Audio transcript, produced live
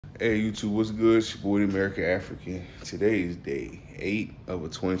Hey YouTube, what's good? It's your boy, the American African. Today is day 8 of a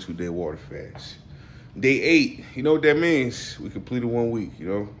 22-day water fast. Day 8, you know what that means? We completed 1 week,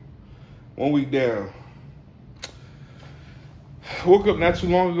 1 week down. I woke up not too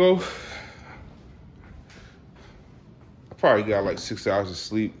long ago. I probably got like 6 hours of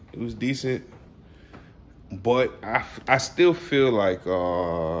sleep. It was decent. But I still feel like,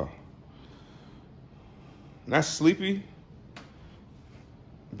 not sleepy,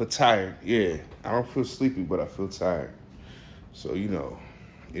 but tired. Yeah, I don't feel sleepy, but I feel tired. So, it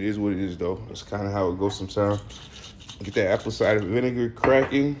is what it is, though. That's kind of how it goes sometimes. Get that apple cider vinegar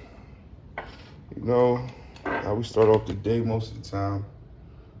cracking. How we start off the day most of the time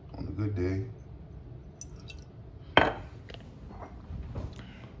on a good day.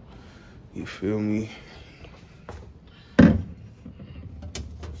 You feel me?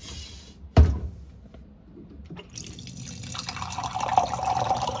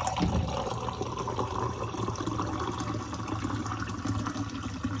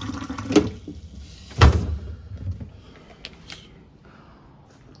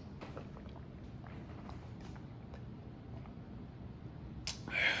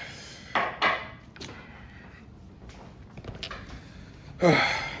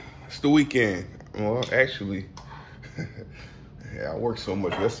 It's the weekend. Well, actually, I worked so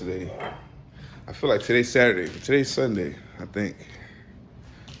much yesterday. I feel like today's Saturday, but today's Sunday, I think.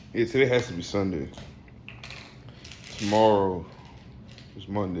 Yeah, today has to be Sunday. Tomorrow is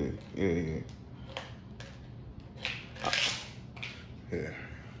Monday. Yeah.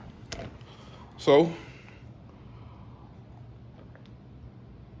 So,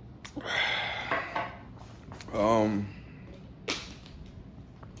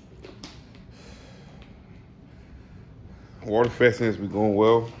 water fasting has been going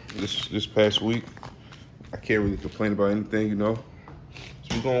well this past week. I can't really complain about anything, It's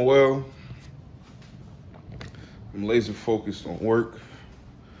been going well. I'm laser focused on work,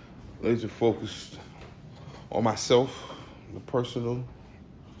 laser focused on myself, the personal,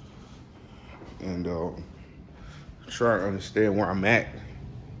 and trying to understand where I'm at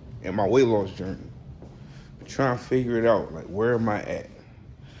in my weight loss journey. Trying to figure it out, like where am I at?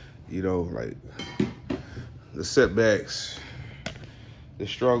 Like the setbacks, the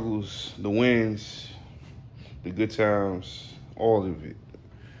struggles, the wins, the good times, all of it.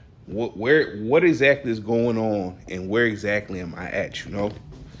 What exactly is going on, and where exactly am I at,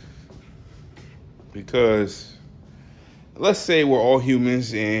 Because let's say we're all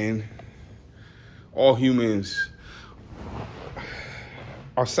humans, and all humans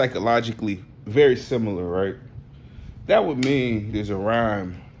are psychologically very similar, right? That would mean there's a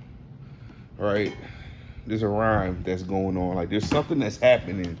rhyme, right? There's a rhyme that's going on. Like there's something that's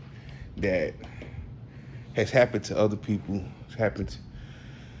happening that has happened to other people. It's happened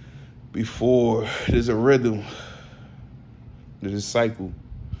before. There's a rhythm. There's a cycle.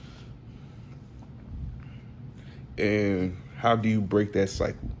 And how do you break that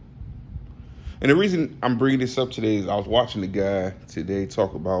cycle? And the reason I'm bringing this up today is I was watching a guy today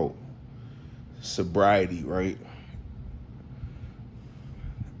talk about sobriety, right?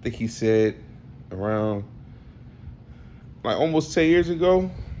 I think he said around like almost 10 years ago,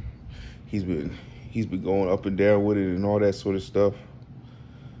 he's been going up and down with it and all that sort of stuff.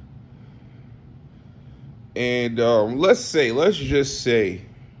 And let's just say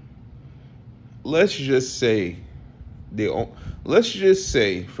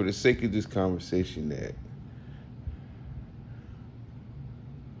for the sake of this conversation that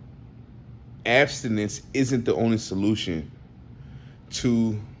abstinence isn't the only solution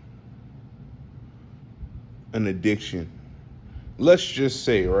to an addiction. Let's just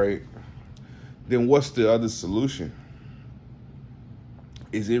say, right? Then what's the other solution?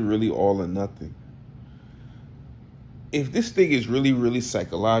 Is it really all or nothing? If this thing is really, really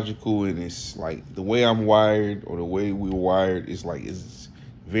psychological and it's like the way I'm wired or the way we're wired is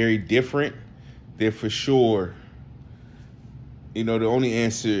very different, then for sure, the only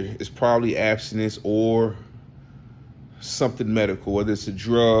answer is probably abstinence or something medical, whether it's a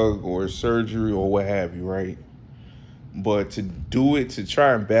drug or a surgery or what have you, right? But to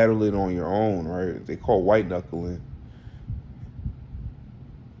try and battle it on your own, right? They call white knuckling.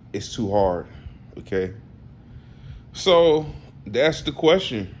 It's too hard, okay? So that's the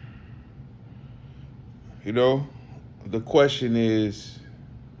question. The question is,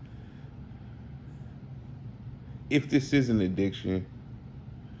 if this is an addiction,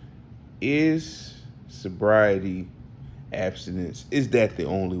 is sobriety, abstinence, is that the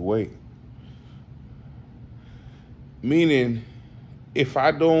only way? Meaning, if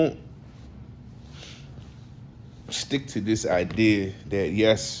I don't stick to this idea that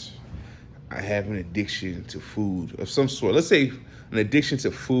yes, I have an addiction to food of some sort. Let's say an addiction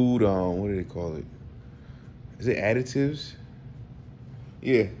to food. What do they call it? Is it additives?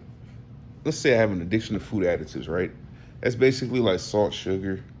 Yeah. Let's say I have an addiction to food additives, right? That's basically like salt,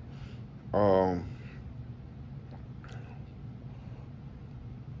 sugar.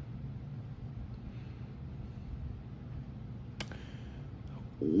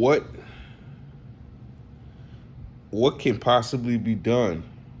 What can possibly be done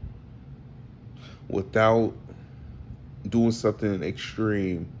without doing something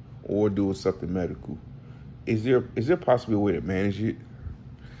extreme or doing something medical? Is there possibly a way to manage it?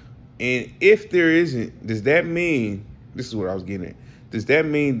 And if there isn't, does that mean, this is what I was getting at, does that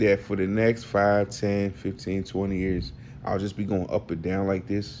mean that for the next 5, 10, 15, 20 years, I'll just be going up and down like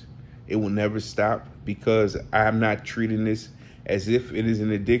this? It will never stop because I'm not treating this as if it is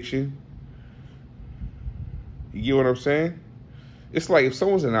an addiction? You get what I'm saying? It's like if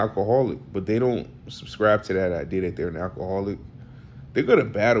someone's an alcoholic, but they don't subscribe to that idea that they're an alcoholic, they're going to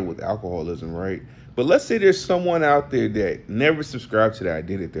battle with alcoholism, right? But let's say there's someone out there that never subscribed to the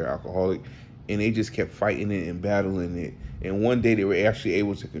idea that they're alcoholic, and they just kept fighting it and battling it, and one day they were actually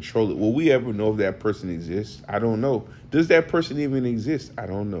able to control it. Will we ever know if that person exists? I don't know. Does that person even exist? I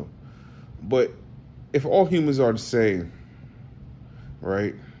don't know. But if all humans are the same,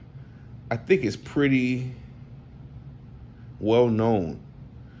 right, I think it's pretty well known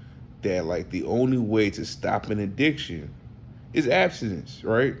that like the only way to stop an addiction is abstinence,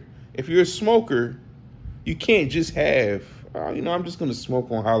 right? If you're a smoker, you can't just have, I'm just going to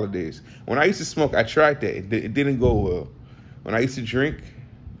smoke on holidays. When I used to smoke, I tried that. It didn't go well. When I used to drink,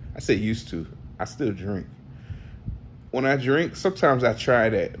 I said used to. I still drink. When I drink, sometimes I try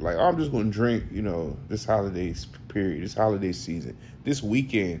that. Like, I'm just going to drink, this holiday period, this holiday season, this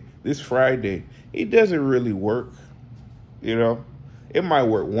weekend, this Friday. It doesn't really work, It might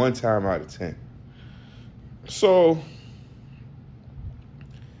work one time out of 10. So,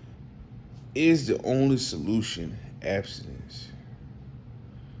 is the only solution abstinence?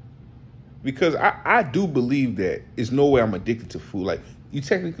 Because I do believe that there's no way I'm addicted to food. Like, I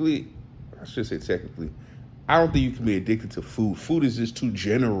should say technically, I don't think you can be addicted to food. Food is just too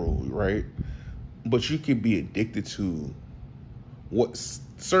general, right? But you can be addicted to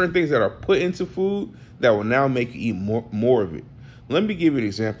certain things that are put into food that will now make you eat more of it. Let me give you an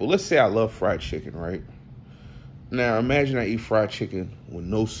example. Let's say I love fried chicken, right? Now, imagine I eat fried chicken with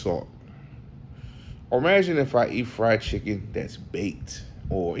no salt. Or imagine if I eat fried chicken that's baked.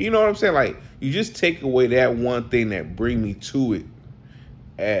 Or, you know what I'm saying? Like, you just take away that one thing that bring me to it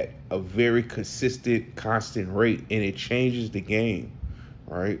at a very consistent, constant rate, and it changes the game,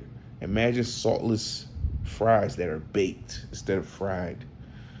 right? Imagine saltless fries that are baked instead of fried.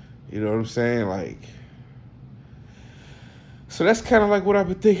 You know what I'm saying? Like, so that's kind of like what I've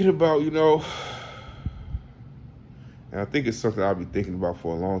been thinking about, And I think it's something I'll be thinking about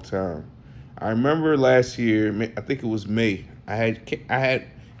for a long time. I remember last year, I think it was May, I had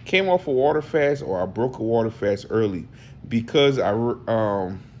came off a water fast, or I broke a water fast early because I don't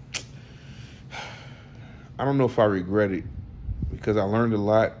know if I regret it because I learned a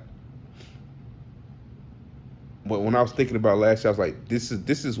lot. But when I was thinking about last year, I was like, this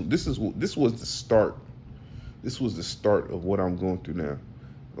was the start. This was the start of what I'm going through now.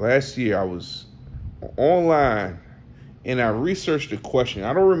 Last year I was online and I researched the question.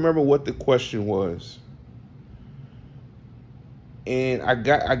 I don't remember what the question was. And I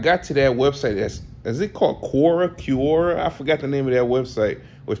got to that website. Is it called Quora? I forgot the name of that website,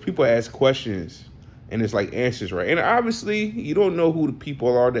 where people ask questions and it's like answers, right? And obviously you don't know who the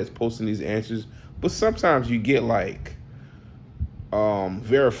people are that's posting these answers, but sometimes you get like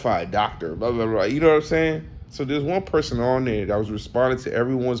verified doctor, blah, blah, blah. You know what I'm saying? So there's one person on there that was responding to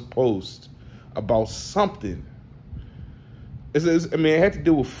everyone's post about something. It had to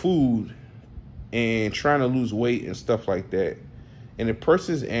do with food and trying to lose weight and stuff like that. And the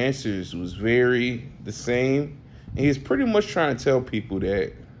person's answers was very the same. And he's pretty much trying to tell people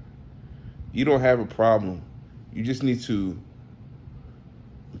that you don't have a problem. You just need to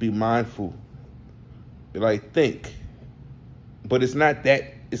be mindful. Like, think. But it's not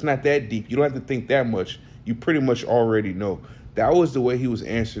that deep. You don't have to think that much. You pretty much already know. That was the way he was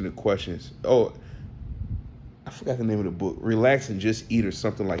answering the questions. Oh, I forgot the name of the book. Relax and Just Eat or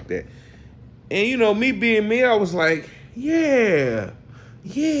something like that. And, me being me, I was like, yeah.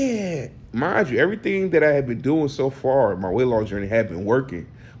 Mind you, everything that I had been doing so far, my weight loss journey had been working.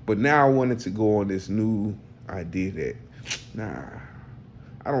 But now I wanted to go on this new idea that,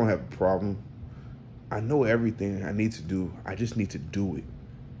 I don't have a problem. I know everything I need to do. I just need to do it.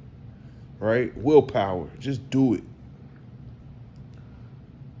 Right? Willpower. Just do it.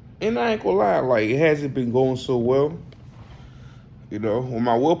 And I ain't gonna lie, like, it hasn't been going so well. You know, when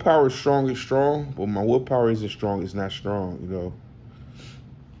my willpower is strong, it's strong. But when my willpower isn't strong, it's not strong, you know.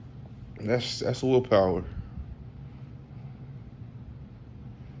 That's willpower.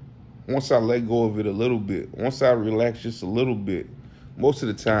 Once I let go of it a little bit, once I relax just a little bit, most of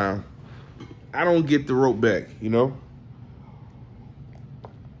the time, I don't get the rope back, you know?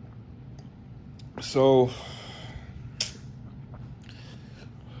 So,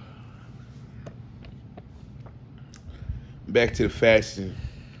 back to the fasting.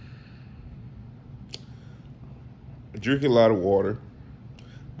 I drink a lot of water,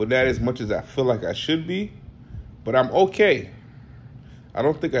 but not as much as I feel like I should be, but I'm okay. I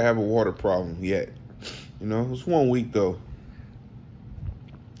don't think I have a water problem yet. You know, it's 1 week though.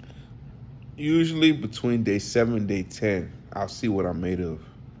 Usually between day 7 and day 10, I'll see what I'm made of.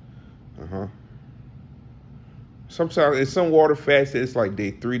 Sometimes in some water fasts, it's like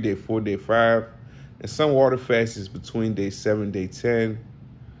day 3, day 4, day 5. And some water fasts is between day 7, day 10.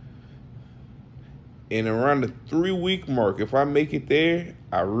 And around the 3-week mark, if I make it there,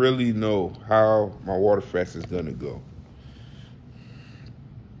 I really know how my water fast is gonna go.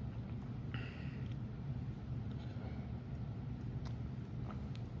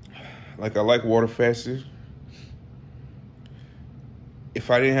 Like, I like water fasting. If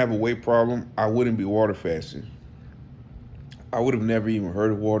I didn't have a weight problem, I wouldn't be water fasting. I would have never even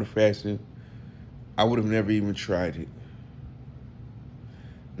heard of water fasting. I would have never even tried it.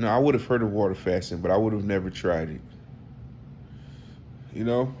 No, I would have heard of water fasting, but I would have never tried it. You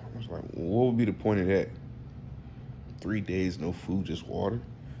know? I was like, well, what would be the point of that? 3 days, no food, just water?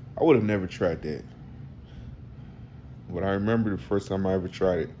 I would have never tried that. But I remember the first time I ever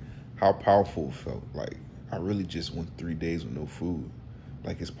tried it, how powerful it felt. Like, I really just went 3 days with no food.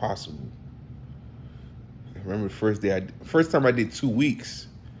 Like, it's possible. I remember the first time I did 2 weeks,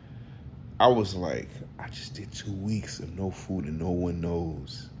 I was like, I just did 2 weeks of no food and no one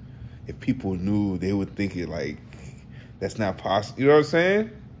knows. If people knew, they would think it like, that's not possible. You know what I'm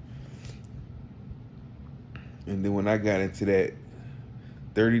saying? And then when I got into that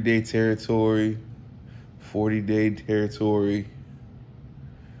 30-day territory, 40-day territory,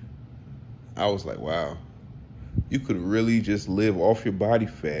 I was like, wow, you could really just live off your body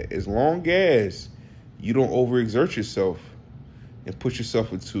fat as long as you don't overexert yourself and put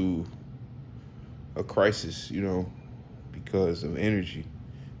yourself into a crisis, you know, because of energy.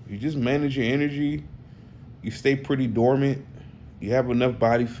 If you just manage your energy, you stay pretty dormant, you have enough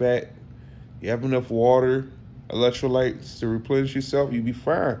body fat, you have enough water, electrolytes to replenish yourself, you'll be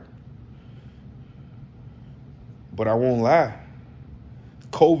fine. But I won't lie,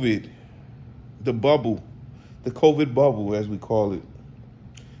 COVID, the COVID bubble, as we call it,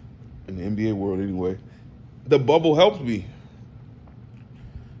 in the NBA world anyway, the bubble helped me.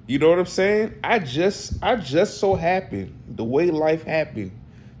 You know what I'm saying? I just so happened, the way life happened,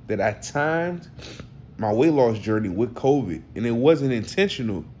 that I timed my weight loss journey with COVID, and it wasn't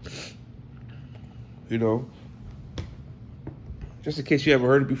intentional. You know, just in case you haven't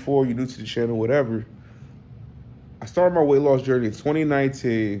heard it before, you're new to the channel, whatever. I started my weight loss journey in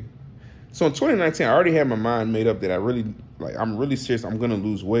 2019. So in 2019, I already had my mind made up that I'm really serious. I'm going to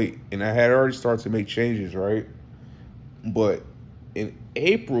lose weight. And I had already started to make changes, right? But in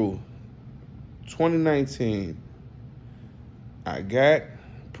April 2019, I got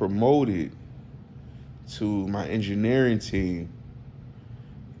promoted to my engineering team.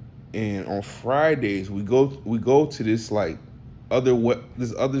 And on Fridays, we go to this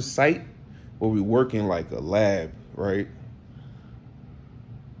this other site where we work in like a lab, right?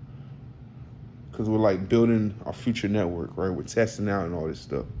 Because we're like building our future network, right? We're testing out and all this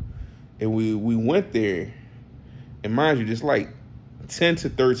stuff. And we went there, and mind you, just like 10 to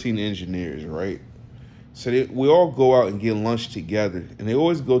 13 engineers, right? So we all go out and get lunch together, and they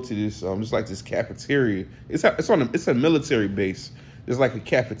always go to this just like this cafeteria. It's a military base. There's like a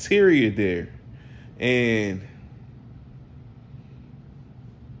cafeteria there, and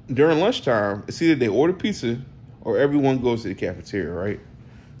during lunchtime, it's either they order pizza or everyone goes to the cafeteria, right?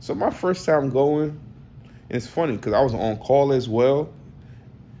 So my first time going, and it's funny because I was on call as well.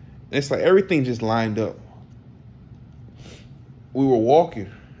 And it's like everything just lined up. We were walking.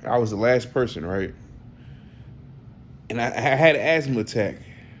 I was the last person, right? And I had an asthma attack.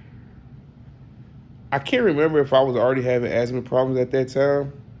 I can't remember if I was already having asthma problems at that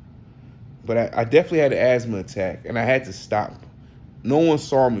time, but I definitely had an asthma attack, and I had to stop. No one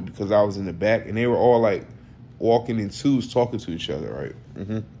saw me because I was in the back, and they were all like walking in twos talking to each other, right?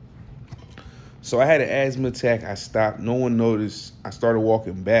 So I had an asthma attack. I stopped. No one noticed. I started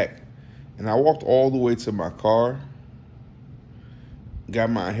walking back, and I walked all the way to my car, got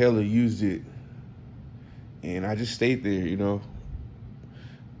my inhaler, used it, and I just stayed there, you know.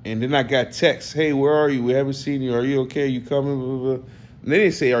 And then I got texts, hey, where are you? We haven't seen you. Are you okay? Are you coming? Blah, blah, blah. And they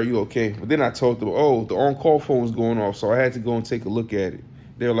didn't say, are you okay? But then I told them, oh, the on-call phone was going off, so I had to go and take a look at it.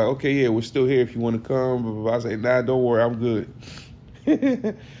 They were like, okay, yeah, we're still here if you want to come. Blah, blah, blah. I was like, nah, don't worry, I'm good.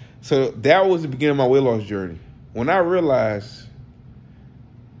 So that was the beginning of my weight loss journey. When I realized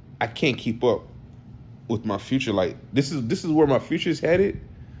I can't keep up with my future, like this is where my future is headed,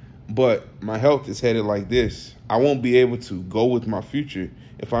 but my health is headed like this. I won't be able to go with my future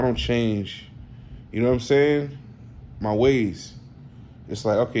if I don't change, you know what I'm saying, my ways. It's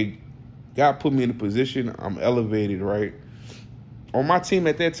like, okay, God put me in a position, I'm elevated, right? On my team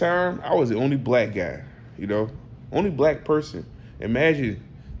at that time, I was the only black guy, you know, only black person. Imagine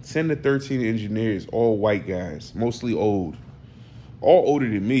 10 to 13 engineers, all white guys, mostly old, all older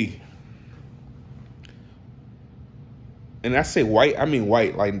than me. And I say white, I mean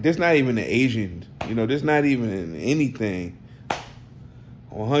white. Like, there's not even an Asian, you know, there's not even anything.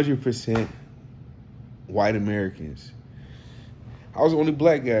 100% white Americans. I was the only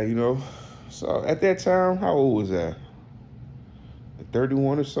black guy, you know. So at that time, how old was I?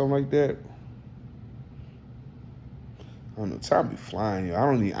 31 or something like that. I don't know. Time be flying. You know?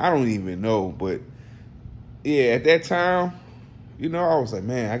 I don't even know. But yeah, at that time, you know, I was like,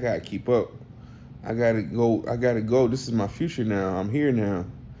 man, I gotta keep up. I gotta go. This is my future now. I'm here now.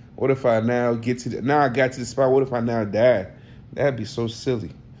 What if I now get to now I got to the spot? What if I now die? That'd be so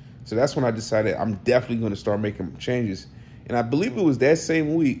silly. So that's when I decided I'm definitely going to start making changes. And I believe it was that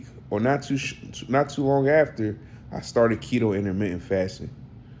same week, or not too long after, I started keto intermittent fasting.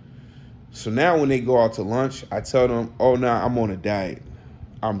 So now when they go out to lunch, I tell them, oh, no, I'm on a diet.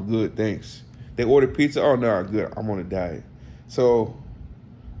 I'm good, thanks. They order pizza, oh, no, good, I'm on a diet. So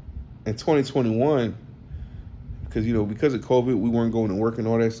in 2021, because of COVID, we weren't going to work and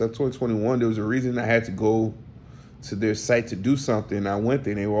all that stuff. 2021, there was a reason I had to go to their site to do something. I went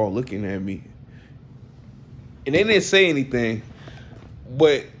there and they were all looking at me. And they didn't say anything,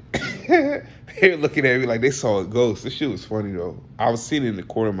 but they were looking at me like they saw a ghost. This shit was funny, though. I was seeing it in the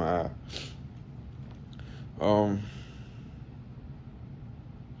corner of my eye.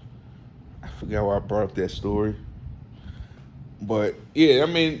 I forgot why I brought up that story. But, yeah, I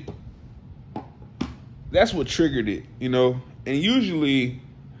mean, that's what triggered it, you know? And usually,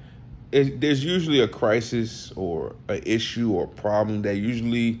 there's usually a crisis or an issue or problem that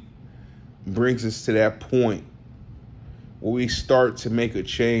usually brings us to that point where we start to make a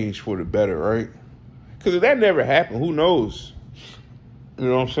change for the better, right? Because if that never happened, who knows? You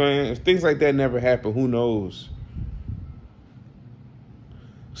know what I'm saying? If things like that never happen, who knows?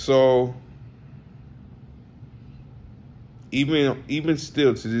 So even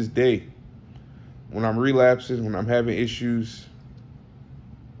still to this day, when I'm relapsing, when I'm having issues,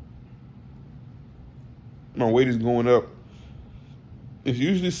 my weight is going up, it's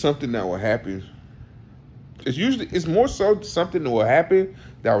usually something that will happen. It's more so something that will happen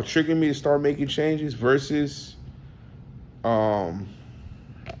that will trigger me to start making changes versus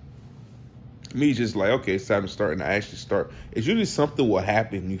me just like, okay, it's time to start, and I actually start. It's usually something will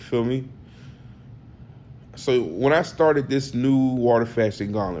happen, you feel me? So when I started this new water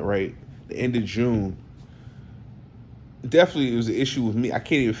fasting gauntlet, right, the end of June, definitely it was an issue with me. I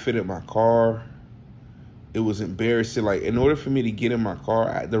can't even fit in my car. It was embarrassing. Like, in order for me to get in my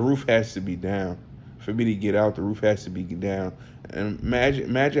car, the roof has to be down. For me to get out, the roof has to be down. And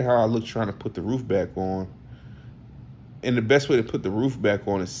imagine how I look trying to put the roof back on. And the best way to put the roof back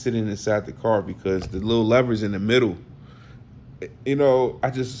on is sitting inside the car because the little lever's in the middle. You know,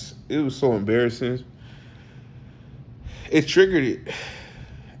 it was so embarrassing. It triggered it.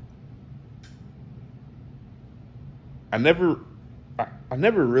 I never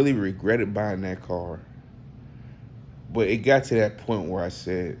really regretted buying that car. But it got to that point where I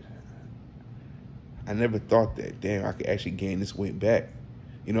said, I never thought that, damn, I could actually gain this weight back.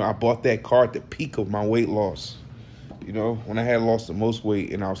 You know, I bought that car at the peak of my weight loss. You know, when I had lost the most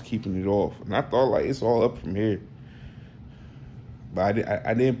weight and I was keeping it off. And I thought, like, it's all up from here. But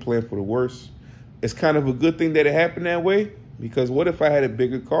I didn't plan for the worst. It's kind of a good thing that it happened that way. Because what if I had a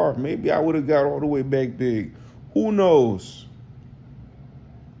bigger car? Maybe I would have got all the way back big. Who knows?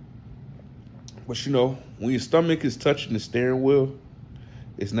 But, you know, when your stomach is touching the steering wheel,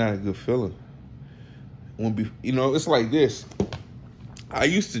 it's not a good feeling. You know, it's like this. I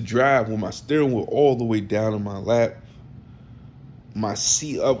used to drive with my steering wheel all the way down in my lap, my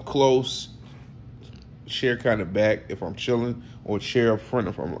seat up close, chair kind of back if I'm chilling, or chair up front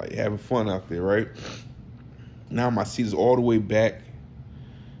if I'm like having fun out there, right? Now my seat is all the way back.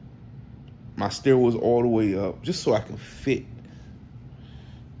 My steering wheel is all the way up, just so I can fit.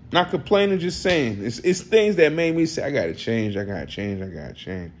 Not complaining, just saying. It's things that made me say, I gotta change, I gotta change,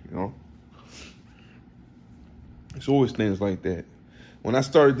 you know? It's always things like that. When I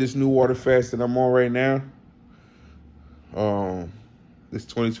started this new water fast that I'm on right now, this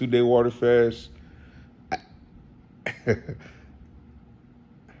 22-day water fast,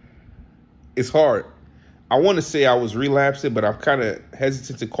 it's hard. I want to say I was relapsing, but I'm kind of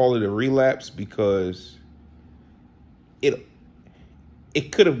hesitant to call it a relapse because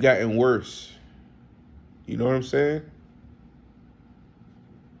it could have gotten worse. You know what I'm saying?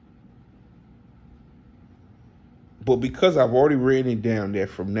 But because I've already written it down that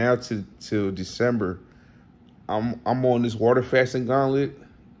from now till December, I'm on this water fasting gauntlet.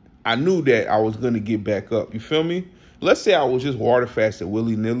 I knew that I was gonna get back up. You feel me? Let's say I was just water fasting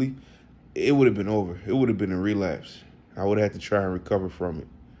willy-nilly, it would have been over. It would have been a relapse. I would have had to try and recover from it.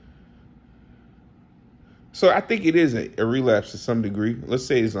 So I think it is a relapse to some degree. Let's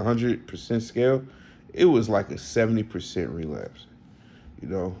say it's 100% scale. It was like a 70% relapse. You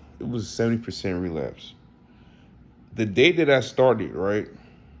know, it was a 70% relapse. The day that I started, right,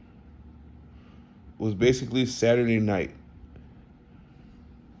 was basically Saturday night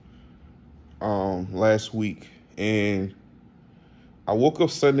last week. And I woke up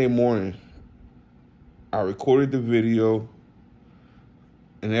Sunday morning. I recorded the video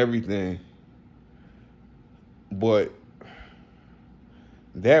and everything. But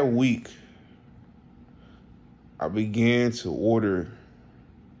that week, I began to order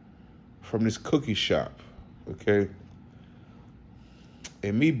from this cookie shop, okay?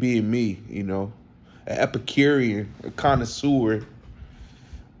 And me being me, you know, an Epicurean, a connoisseur,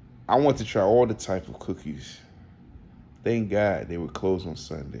 I want to try all the type of cookies. Thank God they were closed on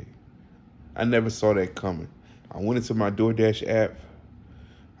Sunday. I never saw that coming. I went into my DoorDash app.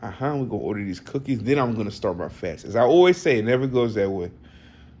 We're going to order these cookies. Then I'm going to start my fast. As I always say, it never goes that way.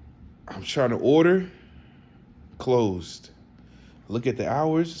 I'm trying to order, closed. Look at the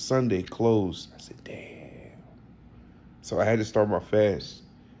hours, Sunday, closed. I said, damn. So I had to start my fast.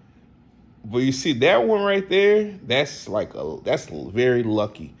 But you see, that one right there, that's very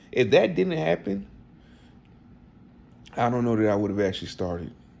lucky. If that didn't happen, I don't know that I would have actually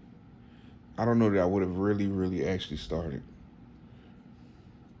started. I don't know that I would have really, really actually started.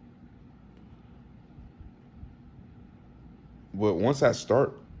 But once I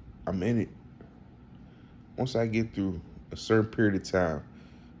start, I'm in it. Once I get through a certain period of time,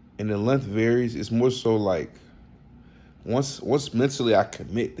 and the length varies, it's more so like once mentally I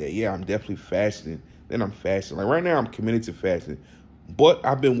commit that, yeah, I'm definitely fasting, then I'm fasting. Like right now, I'm committed to fasting. But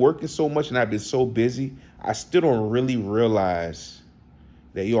I've been working so much and I've been so busy, I still don't really realize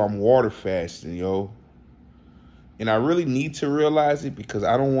that, yo, I'm water fasting, yo. And I really need to realize it because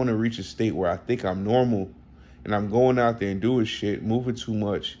I don't want to reach a state where I think I'm normal and I'm going out there and doing shit, moving too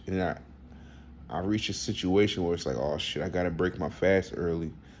much, and I reach a situation where it's like, oh shit, I gotta break my fast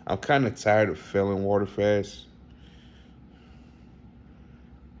early. I'm kind of tired of failing water fasts.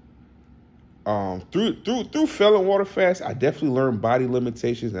 Through failing water fast, I definitely learned body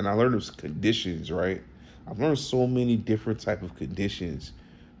limitations and I learned those conditions, right? I've learned so many different type of conditions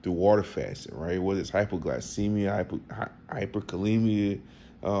through water fasting, right? Whether it's hypoglycemia, hyperkalemia,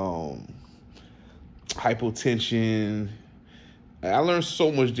 hypotension. I learned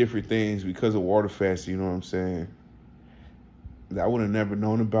so much different things because of water fasting, you know what I'm saying? That I would have never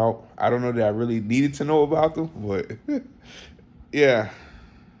known about. I don't know that I really needed to know about them, but yeah.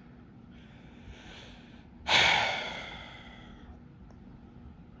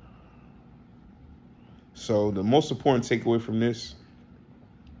 So the most important takeaway from this,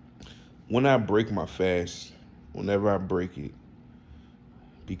 when I break my fast, whenever I break it,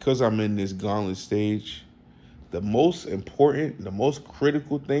 because I'm in this gauntlet stage, the most important, the most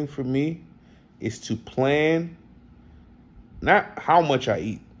critical thing for me is to plan not how much I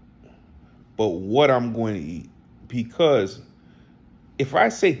eat, but what I'm going to eat. Because if I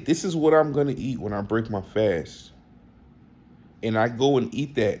say this is what I'm going to eat when I break my fast, and I go and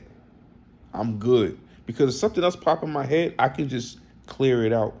eat that, I'm good. Because if something else pop in my head, I can just clear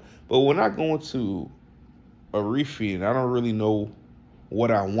it out. But when I go into a refeed and I don't really know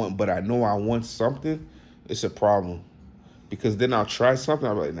what I want, but I know I want something, it's a problem. Because then I'll try something,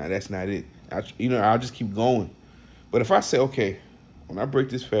 I'll be like, nah, that's not it. I'll just keep going. But if I say, okay, when I break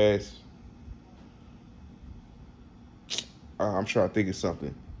this fast, I'm trying to think of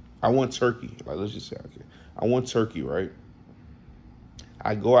something. I want turkey. Like, let's just say, okay, I want turkey, right?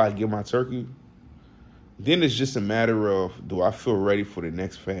 I go out and get my turkey. Then it's just a matter of, do I feel ready for the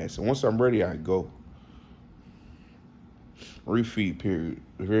next fast? And once I'm ready, I go. Refeed period.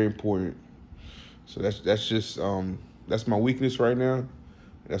 Very important. So that's just, that's my weakness right now.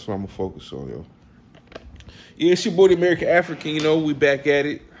 That's what I'm gonna focus on, yo. Yeah, it's your boy, the American African. You know, we back at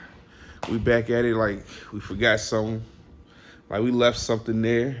it. We back at it like we forgot something. Like we left something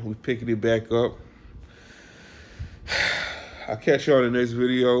there. We picking it back up. I'll catch y'all in the next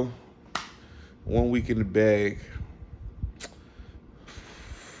video. 1 week in the bag.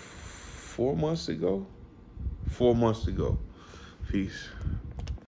 4 months ago? 4 months ago. Peace.